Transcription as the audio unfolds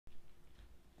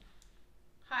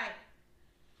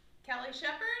Sally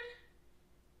Shepherd,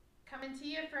 coming to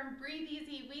you from Breathe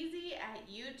Easy Wheezy at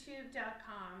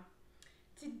youtube.com.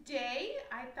 Today,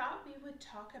 I thought we would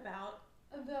talk about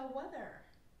the weather.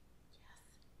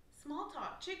 Yes, small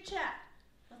talk, chit chat.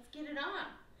 Let's get it on.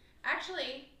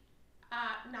 Actually,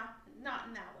 not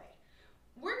in that way.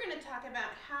 We're going to talk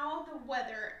about how the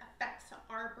weather affects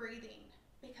our breathing,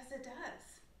 because it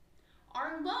does.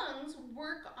 Our lungs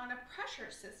work on a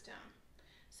pressure system.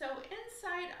 So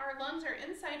inside our lungs are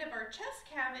inside of our chest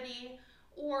cavity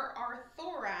or our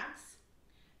thorax,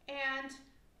 and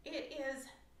it is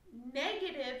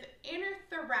negative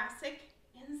interthoracic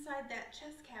inside that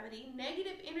chest cavity,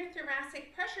 negative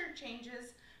interthoracic pressure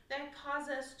changes that cause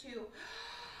us to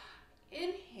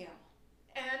inhale,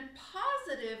 and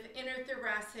positive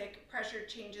interthoracic pressure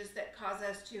changes that cause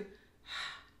us to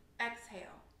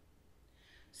exhale.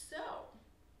 So,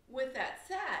 with that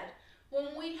said,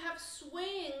 when we have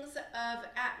swings of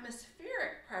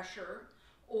atmospheric pressure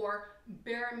or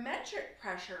barometric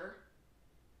pressure,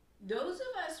 those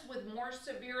of us with more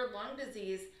severe lung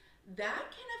disease, that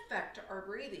can affect our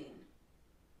breathing.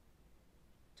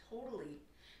 Totally.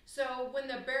 So when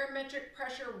the barometric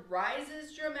pressure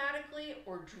rises dramatically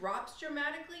or drops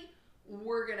dramatically,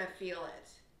 we're going to feel it.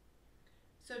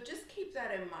 So just keep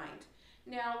that in mind.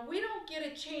 Now, we don't get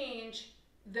to change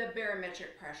the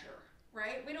barometric pressure,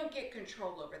 right? We don't get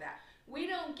control over that. We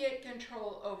don't get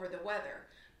control over the weather.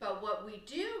 But what we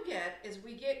do get is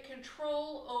we get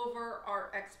control over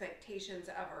our expectations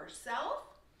of ourselves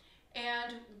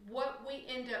and what we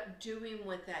end up doing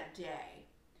with that day.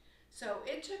 So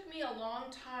it took me a long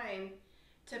time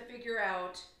to figure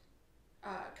out,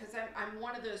 because I'm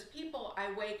one of those people,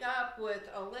 I wake up with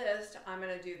a list. I'm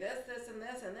going to do this, this, and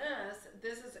this, and this.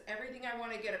 This is everything I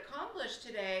want to get accomplished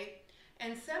today.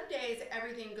 And some days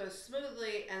everything goes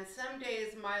smoothly, and some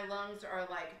days my lungs are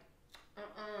like,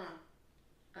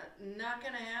 not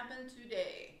going to happen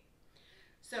today.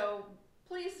 So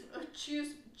please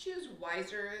choose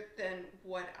wiser than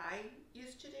what I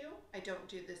used to do. I don't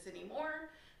do this anymore.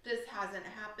 This hasn't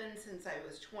happened since I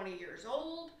was 20 years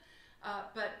old.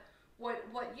 But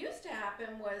what used to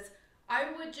happen was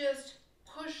I would just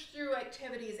push through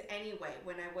activities anyway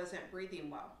when I wasn't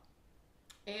breathing well.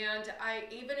 And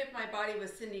even if my body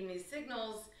was sending me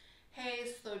signals, hey,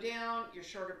 slow down, you're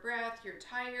short of breath, you're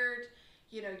tired,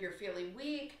 you know, you're feeling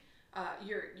weak,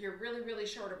 you're really, really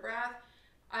short of breath,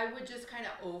 I would just kind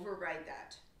of override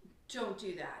that. Don't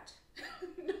do that.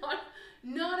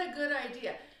 Not a good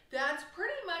idea. That's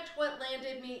pretty much what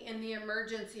landed me in the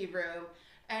emergency room,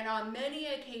 and on many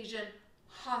occasions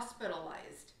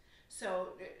hospitalized. So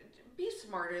be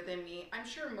smarter than me. I'm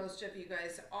sure most of you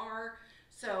guys are.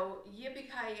 So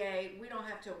yippee-ki-yay, we don't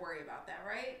have to worry about that,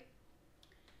 right?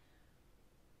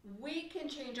 We can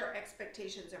change our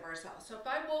expectations of ourselves. So if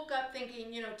I woke up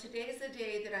thinking, you know, today's the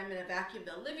day that I'm going to vacuum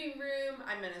the living room,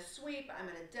 I'm going to sweep, I'm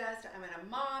going to dust, I'm going to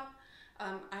mop.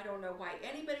 I don't know why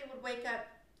anybody would wake up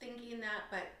thinking that,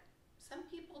 but some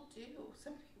people do.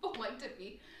 Some people like to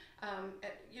be,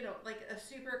 you know, like a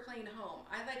super clean home.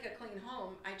 I like a clean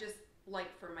home. I just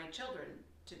like for my children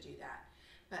to do that.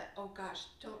 But oh gosh,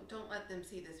 don't let them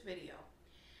see this video.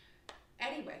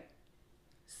 Anyway,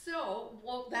 so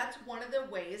well, that's one of the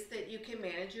ways that you can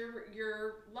manage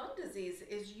your lung disease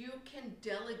is you can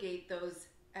delegate those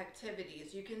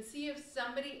activities. You can see if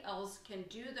somebody else can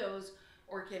do those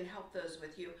or can help those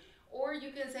with you. Or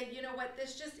you can say, you know what,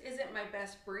 this just isn't my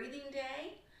best breathing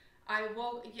day. I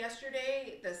woke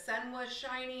yesterday, the sun was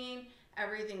shining,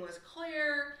 everything was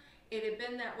clear. It had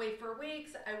been that way for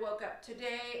weeks. I woke up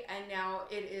today and now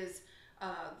it is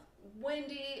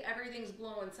windy, everything's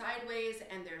blowing sideways,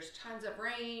 and there's tons of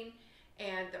rain,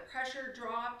 and the pressure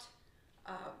dropped.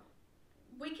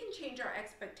 We can change our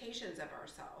expectations of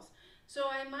ourselves. So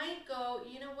I might go,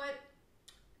 you know what,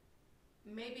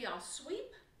 maybe I'll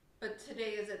sweep, but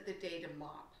today isn't the day to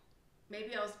mop.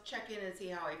 Maybe I'll check in and see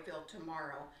how I feel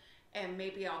tomorrow, and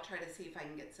maybe I'll try to see if I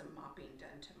can get some mopping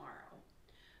done tomorrow.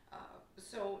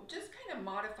 So just kind of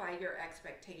modify your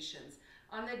expectations.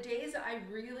 On the days I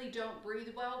really don't breathe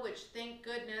well, which thank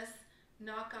goodness,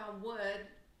 knock on wood,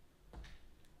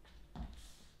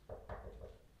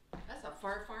 that's a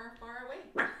far, far, far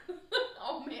away.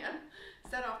 Oh man,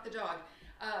 set off the dog.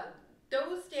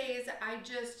 Those days I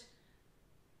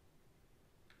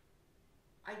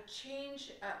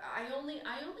change, I only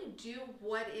do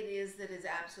what it is that is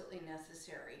absolutely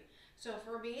necessary. So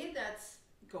for me, that's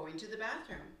going to the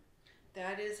bathroom.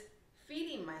 That is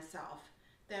feeding myself.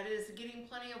 That is getting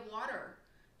plenty of water.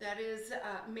 That is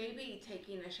maybe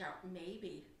taking a shower.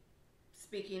 Maybe.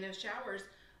 Speaking of showers,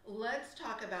 let's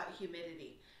talk about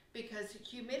humidity, because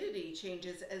humidity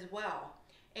changes as well.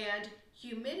 And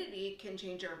humidity can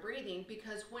change our breathing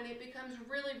because when it becomes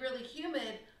really, really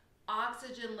humid,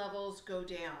 oxygen levels go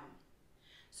down.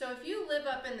 So if you live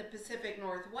up in the Pacific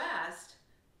Northwest,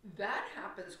 that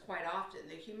happens quite often.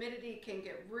 The humidity can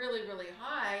get really, really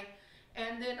high,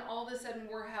 and then all of a sudden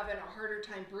we're having a harder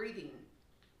time breathing.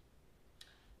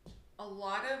 A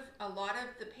lot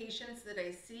of the patients that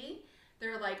I see,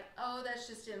 they're like, oh, that's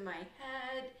just in my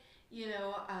head. You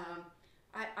know,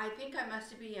 I think I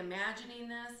must be imagining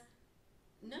this.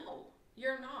 No,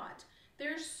 you're not.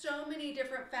 There's so many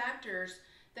different factors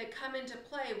that come into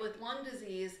play with lung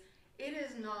disease. It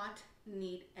is not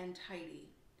neat and tidy.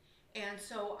 And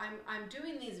so I'm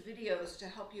doing these videos to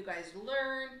help you guys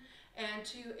learn and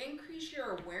to increase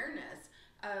your awareness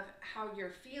of how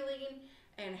you're feeling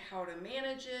and how to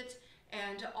manage it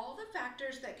and all the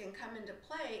factors that can come into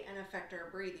play and affect our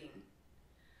breathing.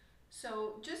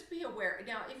 So just be aware.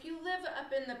 Now, if you live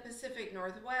up in the Pacific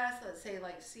Northwest, let's say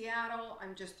like Seattle,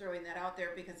 I'm just throwing that out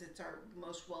there because it's our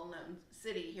most well-known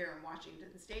city here in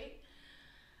Washington State,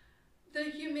 the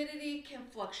humidity can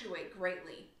fluctuate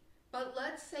greatly. But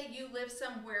let's say you live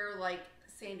somewhere like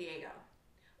San Diego,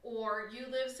 or you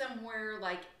live somewhere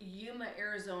like Yuma,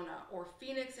 Arizona, or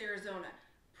Phoenix, Arizona,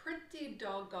 pretty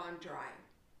doggone dry.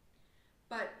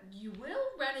 But you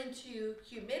will run into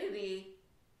humidity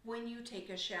when you take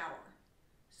a shower.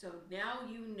 So now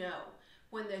you know,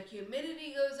 when the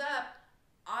humidity goes up,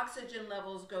 oxygen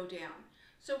levels go down.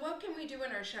 So what can we do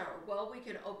in our shower? Well, we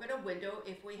can open a window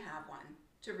if we have one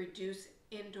to reduce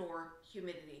indoor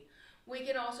humidity. We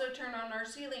can also turn on our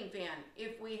ceiling fan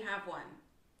if we have one.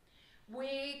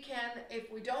 We can, if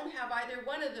we don't have either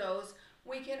one of those,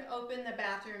 we can open the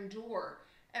bathroom door.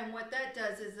 And what that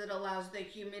does is it allows the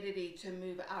humidity to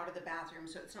move out of the bathroom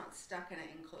so it's not stuck in an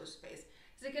enclosed space.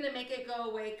 Is it going to make it go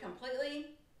away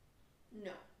completely?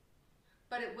 No,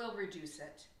 but it will reduce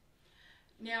it.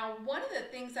 Now, one of the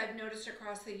things I've noticed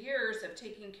across the years of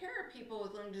taking care of people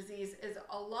with lung disease is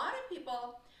a lot of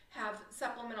people have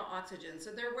supplemental oxygen.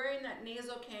 So they're wearing that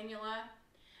nasal cannula,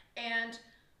 and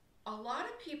a lot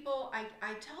of people, I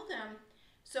tell them,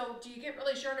 so do you get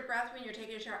really short of breath when you're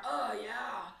taking a shower? Oh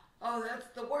yeah, oh that's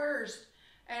the worst.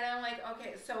 And I'm like,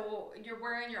 okay, so you're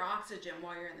wearing your oxygen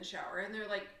while you're in the shower. And they're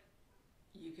like,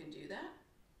 you can do that?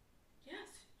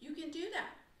 Yes, you can do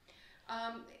that.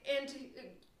 And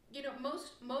you know,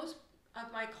 most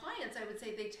of my clients, I would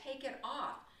say they take it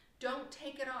off. Don't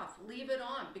take it off, leave it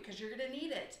on because you're gonna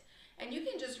need it. And you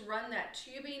can just run that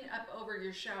tubing up over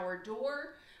your shower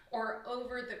door or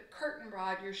over the curtain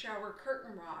rod, your shower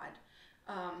curtain rod.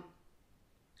 I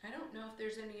don't know if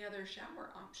there's any other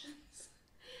shower options.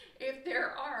 If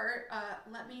there are,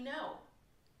 let me know.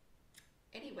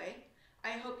 Anyway,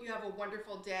 I hope you have a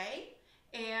wonderful day.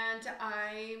 And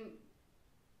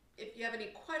if you have any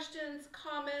questions,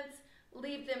 comments,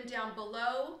 leave them down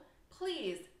below.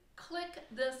 Please click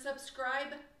the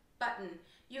subscribe button.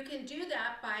 You can do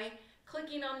that by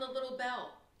clicking on the little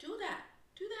bell. Do that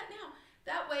now.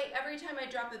 That way, every time I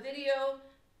drop a video,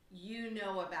 you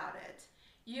know about it.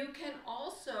 You can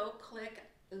also click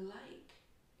like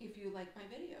if you like my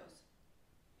videos.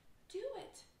 Do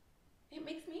it. It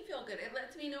makes me feel good. It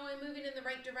lets me know I'm moving in the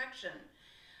right direction.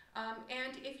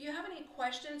 And if you have any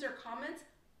questions or comments,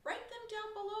 write them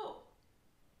down below.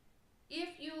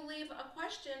 If you leave a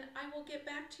question, I will get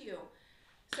back to you.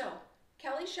 So,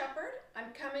 Kelly Shepard,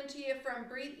 I'm coming to you from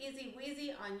Breathe Easy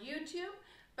Wheezy on YouTube,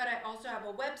 but I also have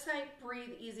a website,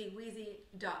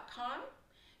 breatheeasywheezy.com.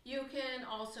 You can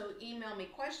also email me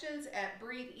questions at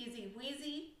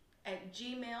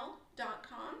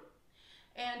breatheeasywheezy@gmail.com.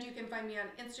 And you can find me on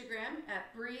Instagram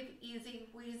at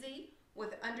breatheeasywheezy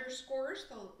with underscores,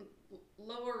 the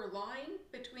lower line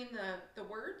between the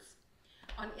words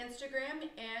on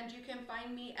Instagram. And you can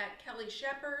find me at Kelly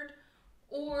Shepard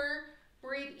or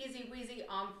Breathe Easy Wheezy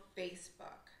on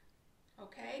Facebook.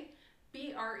 Okay?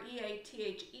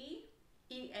 BREATHEEASYWHEEZY.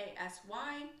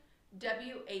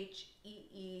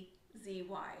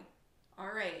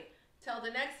 All right. Till the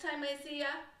next time I see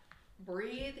ya,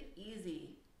 breathe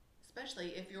easy,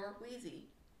 especially if you're wheezy.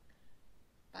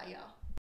 Bye, y'all.